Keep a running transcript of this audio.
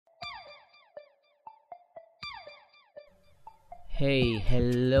Hey,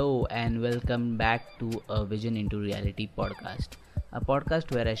 hello, and welcome back to a Vision into Reality podcast, a podcast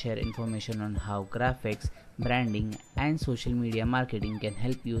where I share information on how graphics, branding, and social media marketing can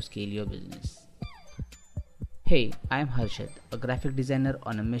help you scale your business. Hey, I'm Harshad, a graphic designer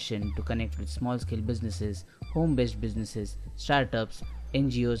on a mission to connect with small scale businesses, home based businesses, startups,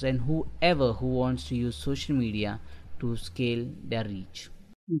 NGOs, and whoever who wants to use social media to scale their reach.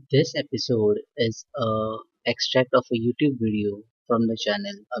 This episode is a extract of a YouTube video from the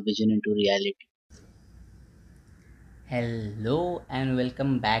channel A Vision into Reality. Hello and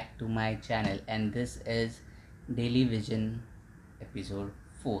welcome back to my channel, and this is Daily Vision episode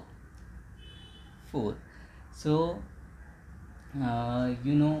 4. 4. So, uh,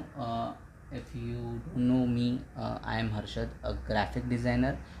 you know, uh, if you don't know me, I am Harshad, a graphic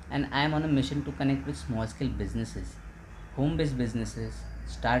designer, and I am on a mission to connect with small scale businesses, home based businesses,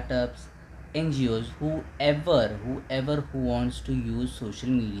 startups, NGOs, whoever who wants to use social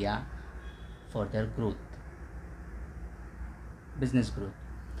media for their growth, business growth.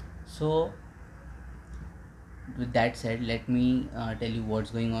 So, with that said, let me tell you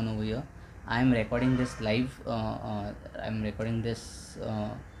what's going on over here. I'm recording this live. I'm recording this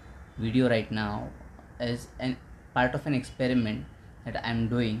video right now as an part of an experiment that I'm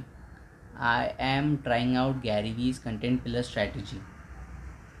doing. I am trying out Gary Vee's content pillar strategy,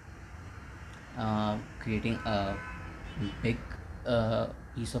 creating a big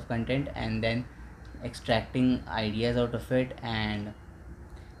piece of content and then extracting ideas out of it and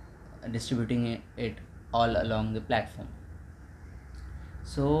distributing it all along the platform.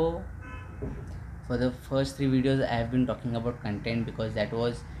 So for the first three videos I have been talking about content because that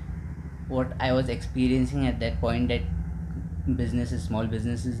was what I was experiencing at that point, that businesses, small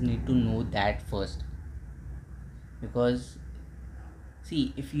businesses need to know that first. Because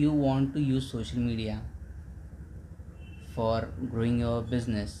see, if you want to use social media for growing your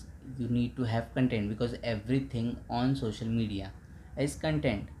business, you need to have content, because everything on social media is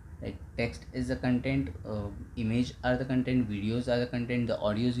content. Like text is the content, image are the content, videos are the content, the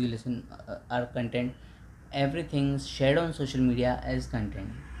audios you listen are content. Everything shared on social media is content.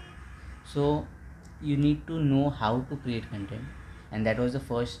 So you need to know how to create content, and that was the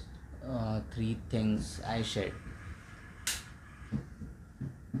first three things I shared.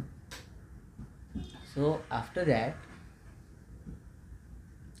 So after that,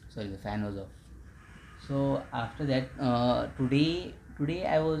 sorry, the fan was off. So after that, today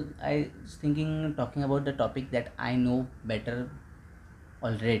I was thinking, talking about the topic that I know better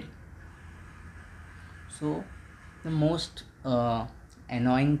already. So the most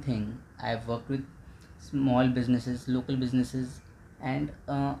annoying thing, I've worked with small businesses, local businesses, and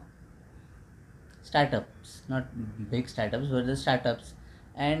startups, not big startups, but the startups.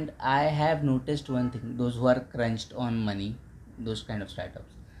 And I have noticed one thing: those who are crunched on money, those kind of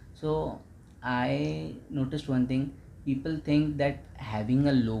startups. So I noticed one thing: people think that having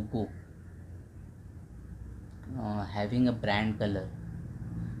a logo, having a brand color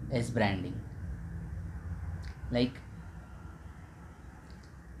is branding. Like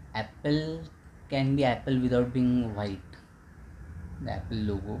Apple can be Apple without being white. The Apple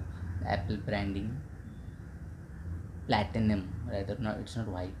logo, the Apple branding, platinum rather, not, it's not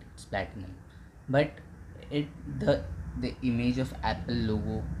white, it's platinum. But it the image of Apple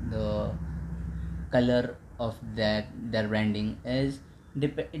logo, the color of that their branding is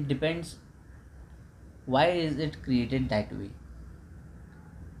it depends. Why is it created that way?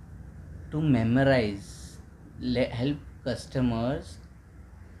 To memorize, help customers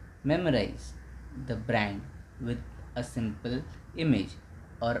memorize the brand with a simple image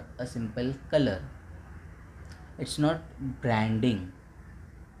or a simple color. It's not branding,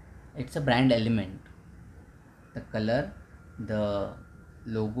 it's a brand element. The color, the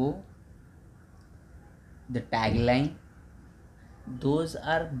logo, the tagline, those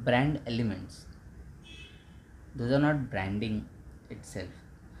are brand elements. Those are not branding itself.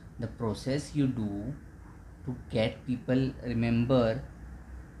 The process you do to get people remember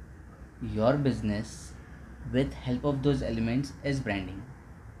your business with help of those elements is branding.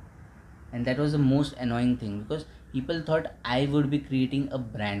 And that was the most annoying thing, because people thought I would be creating a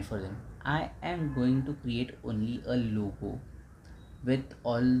brand for them. I am going to create only a logo with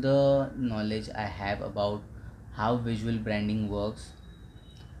all the knowledge I have about how visual branding works,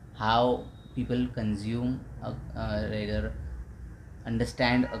 how people consume rather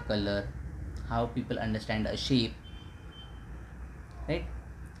understand a color, how people understand a shape, right?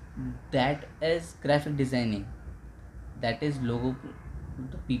 That is graphic designing. That is logo.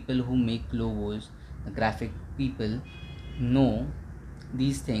 The people who make logos, the graphic people, know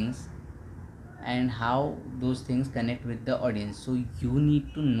these things, and how those things connect with the audience. So you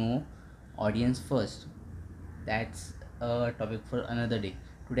need to know audience first. That's a topic for another day.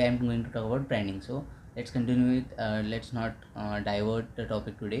 Today I'm going to talk about branding. So let's continue with, let's not divert the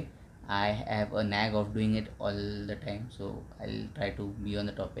topic today. I have a knack of doing it all the time, so I'll try to be on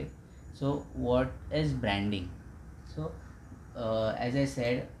the topic. So what is branding? So as I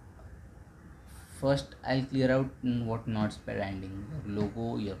said, first I'll clear out what not branding: your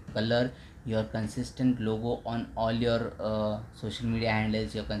logo, your color, your consistent logo on all your social media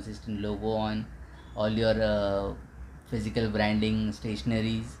handles, your consistent logo on all your physical branding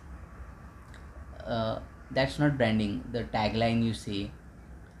stationaries. That's not branding. The tagline you say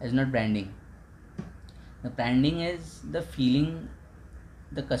is not branding. The branding is the feeling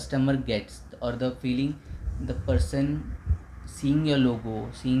the customer gets, or the feeling the person seeing your logo,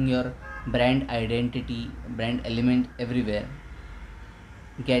 seeing your brand identity, brand element everywhere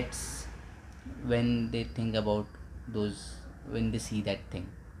gets when they think about those, when they see that thing,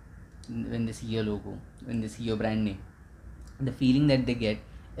 when they see your logo, when they see your brand name. The feeling that they get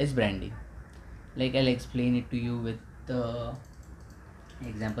is branding. Like, I'll explain it to you with the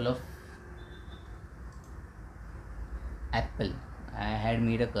example of Apple. I had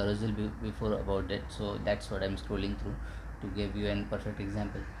made a carousel before about it, so that's what I'm scrolling through to give you a perfect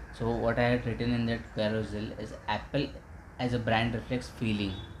example. So what I had written in that carousel is: Apple as a brand reflects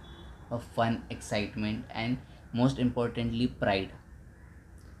feeling of fun, excitement, and most importantly, pride.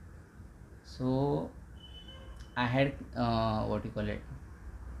 So I had what you call it,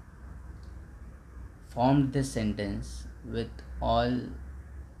 formed this sentence with all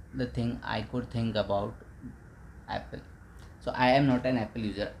the thing I could think about Apple. So I am not an Apple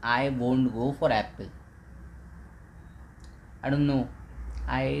user. I won't go for Apple. I don't know.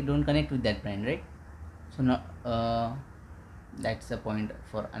 I don't connect with that brand, right? So no, that's the point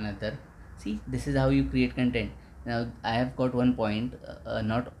for another. See, this is how you create content. Now I have got one point.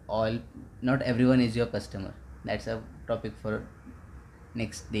 Not everyone is your customer. That's a topic for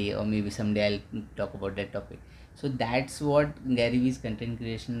next day, or maybe someday I'll talk about that topic. So that's what Gary Vee's content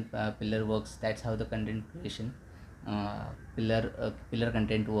creation pillar works. That's how the content creation pillar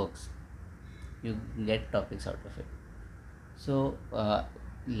content works. You get topics out of it. So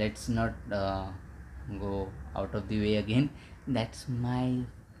let's not go out of the way again. That's my,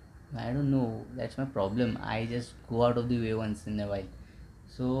 I don't know, that's my problem. I just go out of the way once in a while.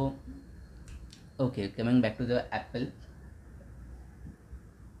 So okay, coming back to the Apple,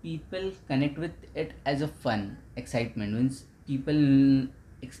 people connect with it as a fun excitement. Means people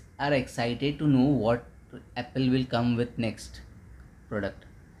are excited to know what Apple will come with next product.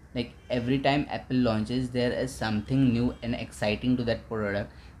 Like, every time Apple launches, there is something new and exciting to that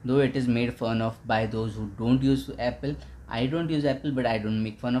product, though it is made fun of by those who don't use Apple. I don't use Apple, but I don't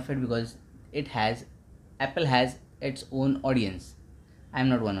make fun of it because it has Apple has its own audience. I'm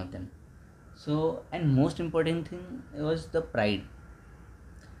not one of them. So, and most important thing was the pride.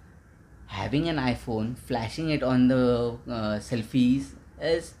 Having an iPhone, flashing it on the selfies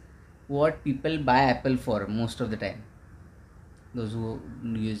is what people buy Apple for most of the time. Those who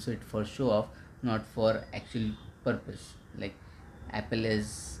use it for show off, not for actual purpose. Like, Apple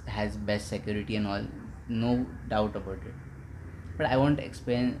has best security and all, no doubt about it. But I won't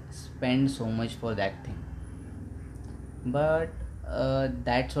spend so much for that thing. But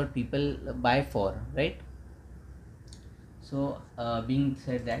that's what people buy for, right? So being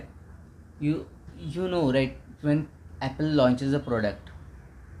said that, you know, right, when Apple launches a product,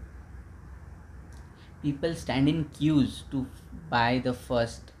 people stand in queues to buy the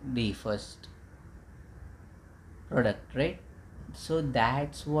first product, right? So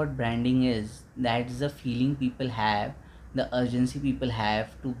that's what branding is. That's the feeling people have, the urgency people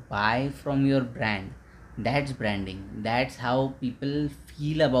have to buy from your brand. That's branding. That's how people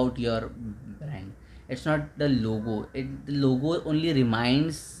feel about your brand. It's not the logo. The logo only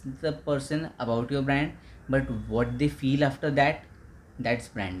reminds the person about your brand, but what they feel after that, that's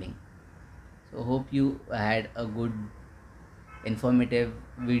branding. So hope you had a good informative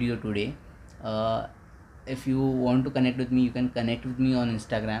video today. uh, if you want to connect with me, you can connect with me on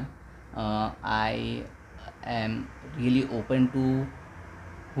Instagram. I am really open to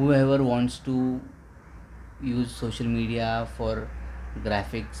whoever wants to use social media for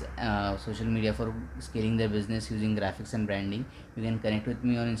graphics, social media for scaling their business using graphics and branding. You can connect with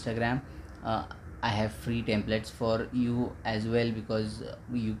me on Instagram. uh, I have free templates for you as well, because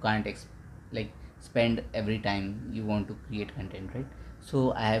you can't like spend every time you want to create content, right?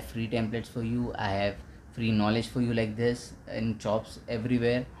 So I have free templates for you, I have free knowledge for you, like this, in chops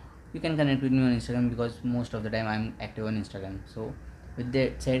everywhere. You can connect with me on Instagram, because most of the time I'm active on Instagram. So with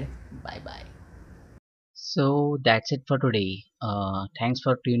that said, bye bye. So that's it for today. Thanks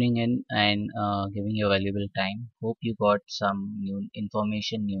for tuning in and giving your valuable time. Hope you got some new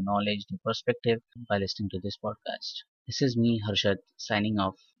information, new knowledge, new perspective by listening to this podcast. This is me, Harshad, signing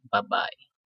off. Bye bye.